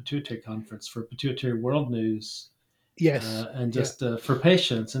a pituitary conference for pituitary world news, Yes. and Yeah. just for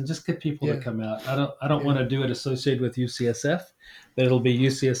patients, and just get people to Yeah. come out. I don't want Yeah. to do it associated with UCSF, but it'll be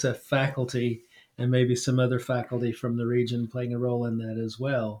UCSF faculty and maybe some other faculty from the region playing a role in that as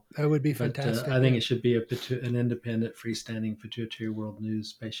well. That would be But fantastic. I think Yeah. it should be an independent, freestanding pituitary world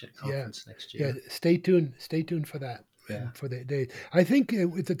news patient Yeah. conference next Yeah. year. Stay tuned. Stay tuned for that, Yeah. and for the date. I think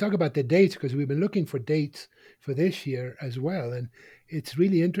to talk about the dates, because we've been looking for dates for this year as well, and it's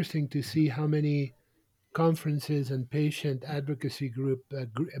really interesting to see how many conferences and patient advocacy group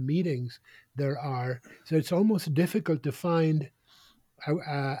meetings there are. So it's almost difficult to find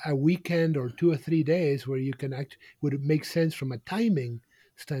a weekend or 2 or 3 days where you can act would it make sense from a timing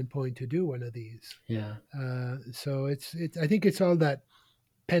standpoint to do one of these. Yeah. So it's I think it's all that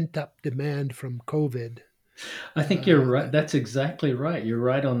pent up demand from COVID. I think you're right. That That's exactly right. You're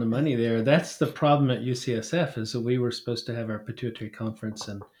right on the yeah, money there. That's the problem at UCSF is that we were supposed to have our pituitary conference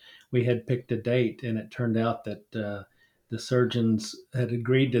and we had picked a date, and it turned out that the surgeons had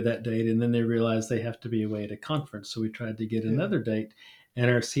agreed to that date, and then they realized they have to be away at a conference. So we tried to get yeah, another date, and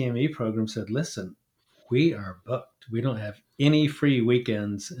our CME program said, "Listen, we are booked. We don't have any free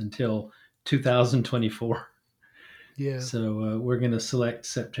weekends until 2024." yeah, So we're going to select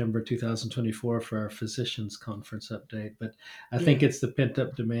September 2024 for our physicians conference update. But I think yeah. it's the pent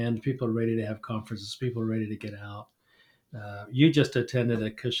up demand. People are ready to have conferences. People are ready to get out. You just attended a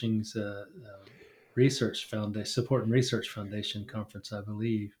Cushing's Research Foundation, Support and Research Foundation conference, I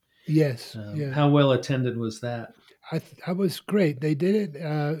believe. Yes, yeah. How well attended was that? I was great. They did it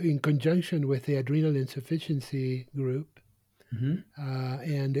in conjunction with the adrenal insufficiency group, Hmm.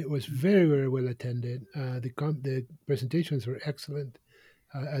 and it was very, very well attended. The presentations were excellent,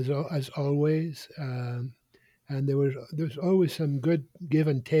 as always. And there's always some good give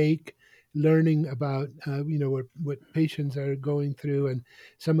and take, learning about what patients are going through and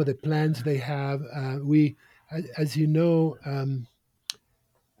some of the plans they have. As you know,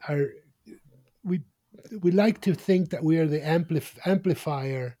 are we we like to think that we are the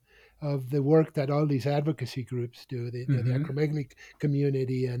amplifier of the work that all these advocacy groups do, the Hmm. acromegaly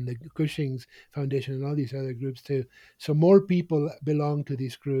community and the Cushing's Foundation and all these other groups too. So more people belong to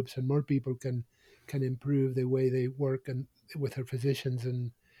these groups, and more people can improve the way they work and with their physicians,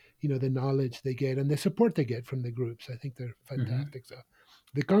 and the knowledge they get and the support they get from the groups. I think they're Hmm. fantastic. So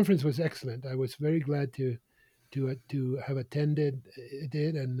the conference was excellent. I was very glad to have attended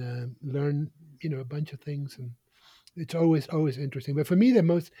it and learn a bunch of things, and it's always interesting. But for me, the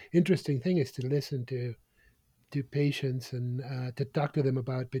most interesting thing is to listen to patients and to talk to them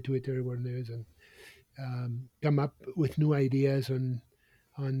about pituitary world news, and come up with new ideas on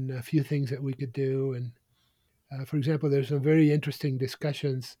a few things that we could do. And for example, there's some very interesting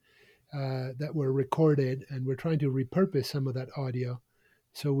discussions that were recorded, and we're trying to repurpose some of that audio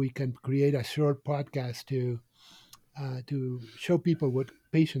so we can create a short podcast to show people what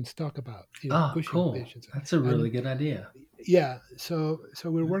patients talk about, Oh, Cushing cool. patients. That's a really And good idea. yeah, so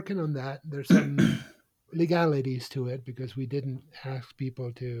we're working on that. There's some legalities to it because we didn't ask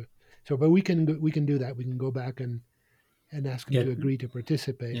people to. So, but we can do that. We can go back and ask them to Get, agree to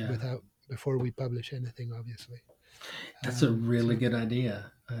participate yeah. without before we publish anything, obviously. That's a really So good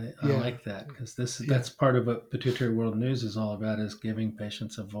idea. I yeah, like that because this yeah, that's part of what Pituitary World News is all about is giving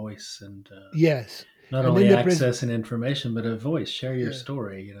patients a voice and yes, not and only then access and information but a voice. Share your yeah,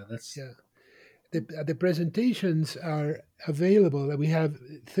 story. That's yeah. the presentations are available. We have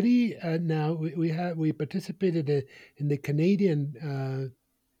three now. We participated in the Canadian,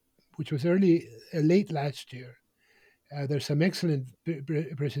 which was late last year. There's some excellent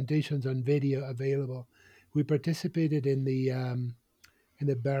presentations on video available. We participated in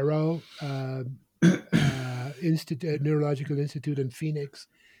the Barrow Neurological Institute in Phoenix,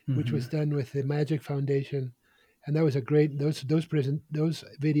 which Hmm. was done with the Magic Foundation, and that was a great. Those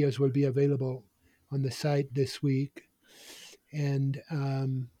videos will be available on the site this week, and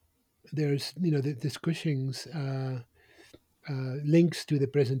there's this Cushing's links to the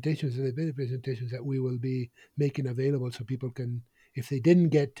presentations and the video presentations that we will be making available, so people can, if they didn't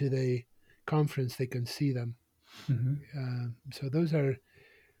get to the conference, they can see them. Hmm. So those are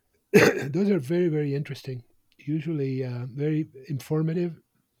those are very, very interesting, usually very informative,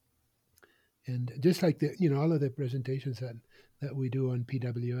 and just like all of the presentations that we do on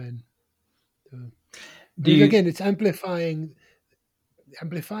PWN. So, Do because you? again, it's amplifying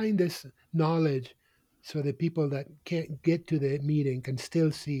this knowledge, so that people that can't get to the meeting can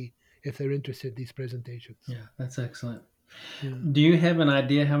still see if they're interested in these presentations. Yeah, that's excellent. Yeah. Do you have an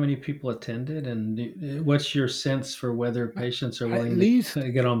idea how many people attended, and what's your sense for whether At patients are at willing least, to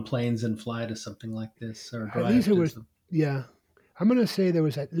get on planes and fly to something like this or at least drive it to was, some? yeah. I'm going to say there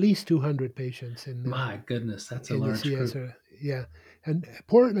was at least 200 patients My goodness, that's a in the large group. CSR. Yeah, and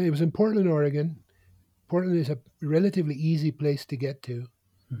Portland. It was in Portland, Oregon. Portland is a relatively easy place to get to.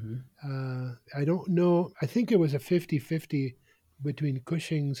 Hmm. I don't know. I think it was a 50-50 between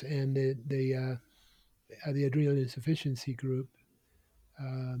Cushing's and the adrenal insufficiency group.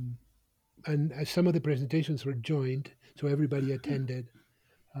 Um, and some of the presentations were joint, so everybody attended.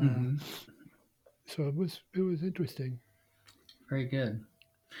 Uh, Hmm. so it was interesting. Very good.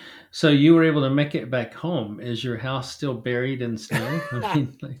 So you were able to make it back home. Is your house still buried in snow? I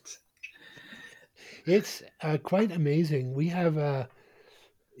mean, like, It's quite amazing. We have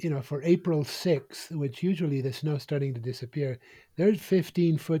for April 6th, which usually the snow's starting to disappear, there's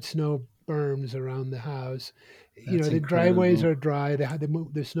 15-foot snow berms around the house. that's The driveways incredible. are dry.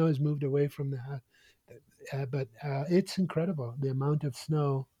 The snow has moved away from the house. But it's incredible the amount of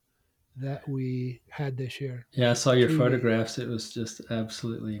snow that we had this year. Yeah, I saw your Truly, photographs. It was just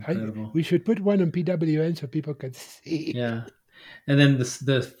absolutely incredible. we should put one on PWN so people can see. Yeah. And then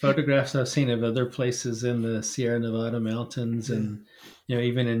the photographs I've seen of other places in the Sierra Nevada mountains Yeah, and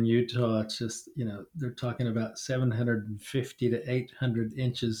even in Utah, it's just they're talking about 750 to 800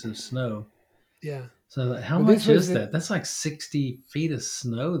 inches of snow. yeah. So how Well, this much was is the that? That's like 60 feet of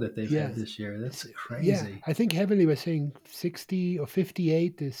snow that they've had yeah. this year. That's Yeah, crazy. I think Heavenly was saying 60 or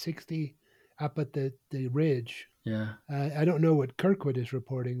 58 to 60 up at the ridge. Yeah. I don't know what Kirkwood is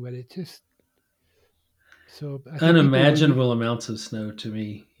reporting, but it's just so. I think people will be. Unimaginable amounts of snow to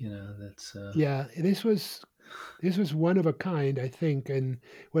me. That's Yeah, this was one of a kind, I think, and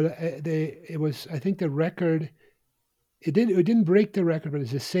well, it was. I think the record. It didn't break the record, but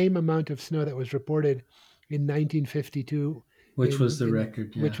it's the same amount of snow that was reported in 1952 which was the in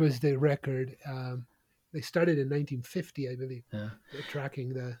record. which Yeah. was the record. They started in 1950, I believe, Yeah. tracking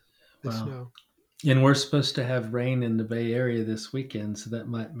the Wow. snow. And we're supposed to have rain in the Bay Area this weekend, so that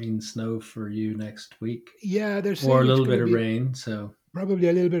might mean snow for you next week, Yeah, they're or a saying it's little going bit to of be rain. So, probably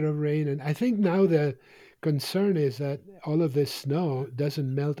a little bit of rain, and I think now the concern is that all of this snow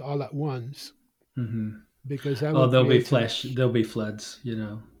doesn't melt all at once, hmm. because that Oh, will there'll be create some flash. There'll be floods.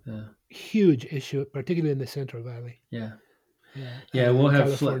 huge issue, particularly in the Central Valley, Yeah, yeah, yeah. in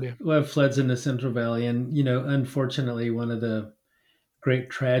California. We'll have floods in the Central Valley, and unfortunately, one of the great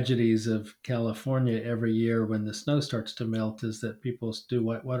tragedies of California every year when the snow starts to melt is that people do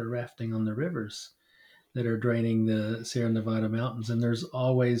whitewater rafting on the rivers that are draining the Sierra Nevada mountains, and there's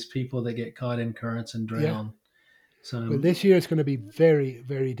always people that get caught in currents and Yeah, drown. So well, this year is going to be very,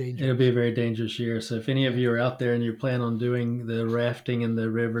 very it'll be a dangerous. very dangerous year. So if any of Yeah, you are out there and you plan on doing the rafting in the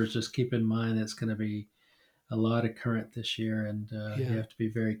rivers, just keep in mind it's going to be a lot of current this year, and you yeah, have to be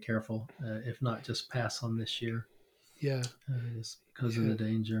very careful. If not, just pass on this year, yeah, just because of yeah. the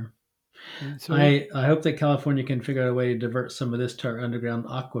danger. And so, I hope that California can figure out a way to divert some of this to our underground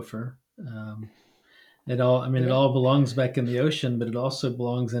aquifer. It yeah, all belongs back in the ocean, but it also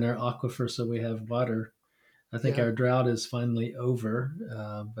belongs in our aquifer, so we have water. I think yeah, our drought is finally over,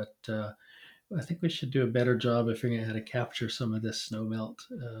 but I think we should do a better job of figuring out how to capture some of this snow melt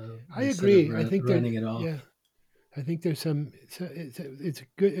I instead of agree. I think that running it off. yeah, I think there's some. It's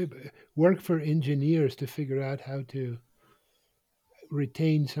good work for engineers to figure out how to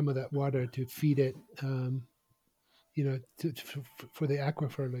retain some of that water to feed it. For the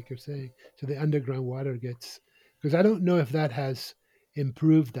aquifer, like you're saying, so the underground water gets. Because I don't know if that has.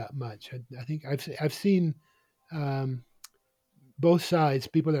 improved that much. I think I've seen um, both sides.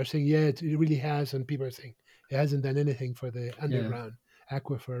 People are saying, yeah, it really has, and people are saying it hasn't done anything for the Yeah. underground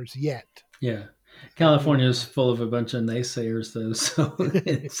aquifers yet. Yeah. So California is full of a bunch of naysayers, though, so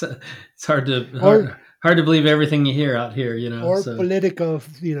it's or hard to believe everything you hear out here, you know. or So political,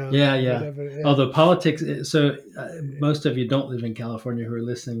 yeah, yeah. whatever. Yeah. Although politics, so most of you don't live in California who are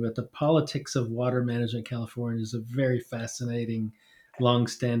listening, but the politics of water management in California is a very fascinating,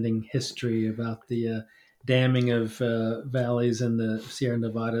 long-standing history about the damming of valleys in the Sierra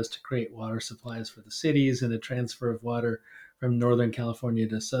Nevadas to create water supplies for the cities, and the transfer of water from Northern California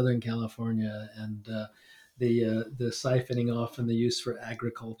to Southern California, and the siphoning off and the use for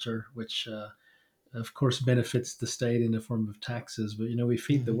agriculture, which of course benefits the state in the form of taxes, but you know we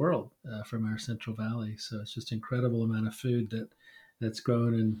feed the Hmm. world from our Central Valley, so it's just incredible amount of food that's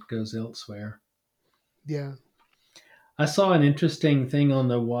grown and goes elsewhere. Yeah. I saw an interesting thing on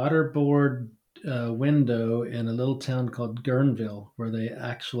the water board window in a little town called Guerneville, where they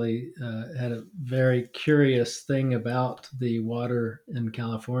actually had a very curious thing about the water in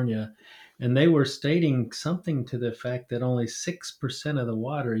California. And they were stating something to the fact that only 6% of the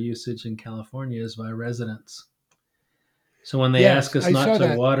water usage in California is by residents. So when they ask Yes, us I not saw to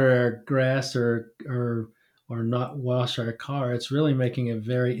that. water our grass or not wash our car, it's really making a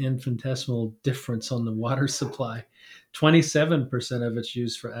very infinitesimal difference on the water supply. 27% of it's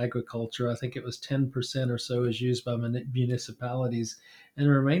used for agriculture. I think it was 10% or so is used by municipalities, and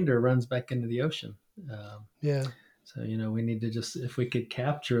the remainder runs back into the ocean. Um, Yeah. so you know we need to just if we could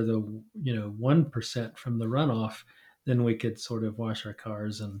capture the 1% from the runoff, then we could sort of wash our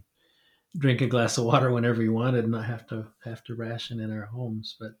cars and drink a glass of water whenever you wanted and not have to ration in our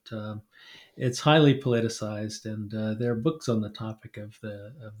homes. But it's highly politicized, and there are books on the topic of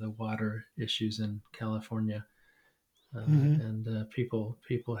the water issues in California, Hmm. and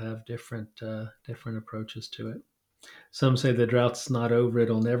people have different approaches to it. Some say the drought's not over;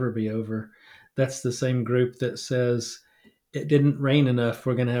 it'll never be over. That's the same group that says it didn't rain enough,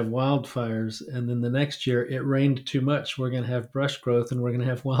 we're going to have wildfires. And then the next year, it rained too much, we're going to have brush growth and we're going to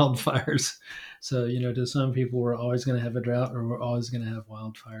have wildfires. So, you know, to some people, we're always going to have a drought or we're always going to have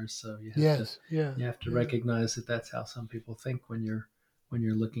wildfires. So Yes. Yeah. you have to Yeah. recognize that that's how some people think when you're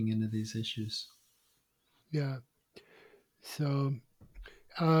looking into these issues. Yeah. So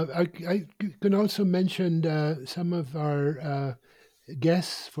I can also mention some of our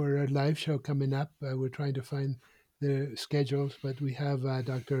guests for our live show coming up. We're trying to find the schedules, but we have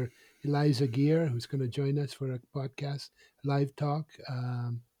Dr. Eliza Gear, who's going to join us for a podcast, live talk,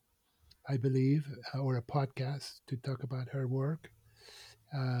 I believe, or a podcast to talk about her work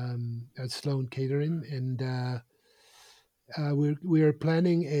at Sloan Catering. And we're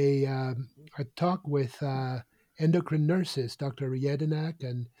planning a talk with endocrine nurses, Dr. Riedenak,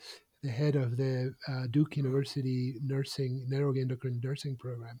 and the head of the Duke University Nursing Neuroendocrine Nursing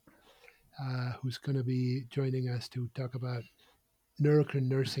Program, who's going to be joining us to talk about neuroendocrine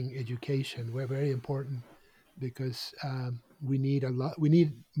nursing education. We're very important because we need a lot. We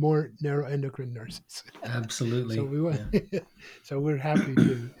need more neuroendocrine nurses. So Absolutely. we want. Yeah. So we're happy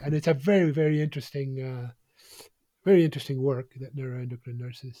to, and it's a very interesting. Very interesting work that neuroendocrine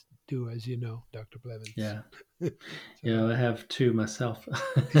nurses do, as you know, Dr. Blevins. Yeah. So Yeah. I have two myself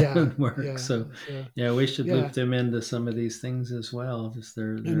yeah, at work. yeah, So, so yeah, we should loop yeah, them into some of these things as well. Just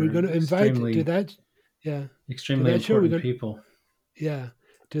and we're they're going to invite to extremely that, yeah, to extremely that show. We're important going, people. yeah,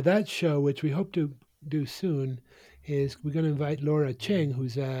 to that show, which we hope to do soon. Is we're going to invite Laura Cheng,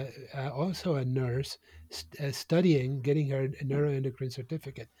 who's also a nurse studying, getting her neuroendocrine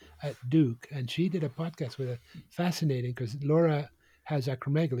certificate at Duke, and she did a podcast with her. Fascinating, because Laura has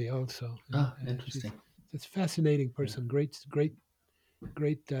acromegaly also, and Oh, she's interesting. it's a fascinating Yeah. person. Great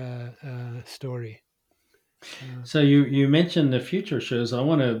story. So So you mentioned the future shows. I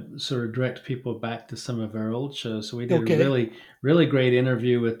want to sort of direct people back to some of our old shows. So we did a okay, really great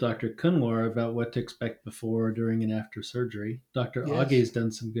interview with Dr. Kunwar about what to expect before, during, and after surgery. Dr. yes, Augie's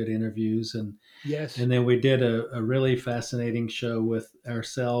done some good interviews, yes, and then we did a really fascinating show with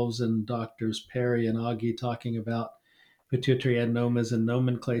ourselves and doctors Perry and Augie talking about pituitary adenomas and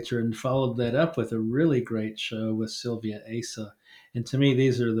nomenclature, and followed that up with a really great show with Sylvia Asa. And to me,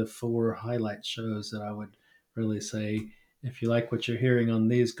 these are the four highlight shows that I would really say. If you like what you're hearing on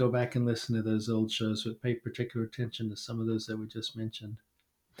these, go back and listen to those old shows, but pay particular attention to some of those that we just mentioned.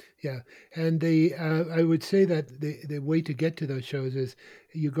 yeah. And the I would say that the way to get to those shows is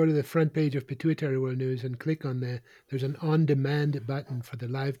you go to the front page of Pituitary World News and click on there's an on demand button for the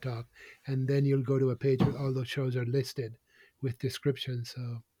live talk, and then you'll go to a page where all those shows are listed with descriptions.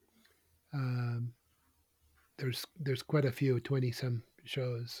 So um, there's quite a few, 20 some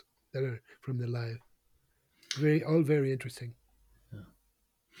shows that are from the live. All very interesting.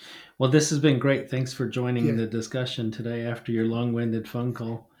 Well, this has been great. Thanks for joining Yeah. the discussion today after your long-winded phone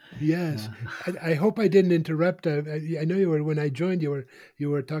call. Yes, Uh, I hope I didn't interrupt. I know you were when I joined. You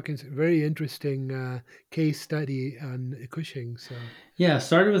were talking very interesting case study on Cushing. So yeah,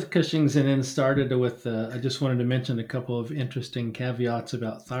 started with Cushing's and then started with. I just wanted to mention a couple of interesting caveats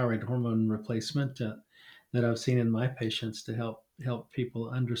about thyroid hormone replacement that I've seen in my patients to help people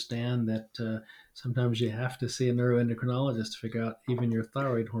understand that sometimes you have to see a neuroendocrinologist to figure out even your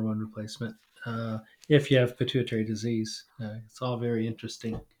thyroid hormone replacement uh, if you have pituitary disease. It's all very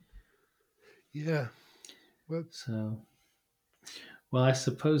interesting. yeah, well, So, well, I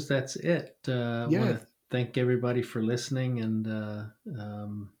suppose that's it. I want yeah, to thank everybody for listening and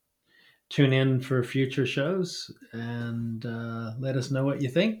tune in for future shows and let us know what you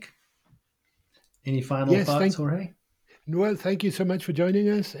think. Any final yes. thoughts, Jorge? Thank you so much for joining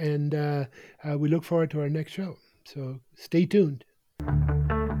us, and we look forward to our next show. So stay tuned.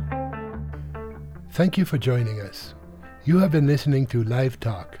 Thank you for joining us. You have been listening to Live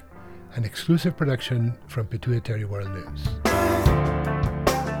Talk, an exclusive production from Pituitary World News.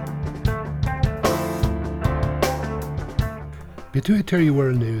 Pituitary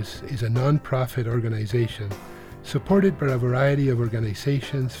World News is a non-profit organization supported by a variety of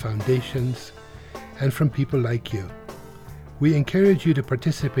organizations, foundations, and from people like you. We encourage you to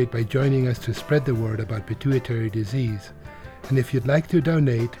participate by joining us to spread the word about pituitary disease. And if you'd like to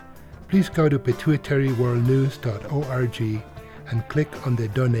donate, please go to pituitaryworldnews.org and click on the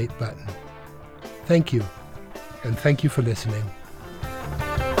donate button. Thank you, and thank you for listening.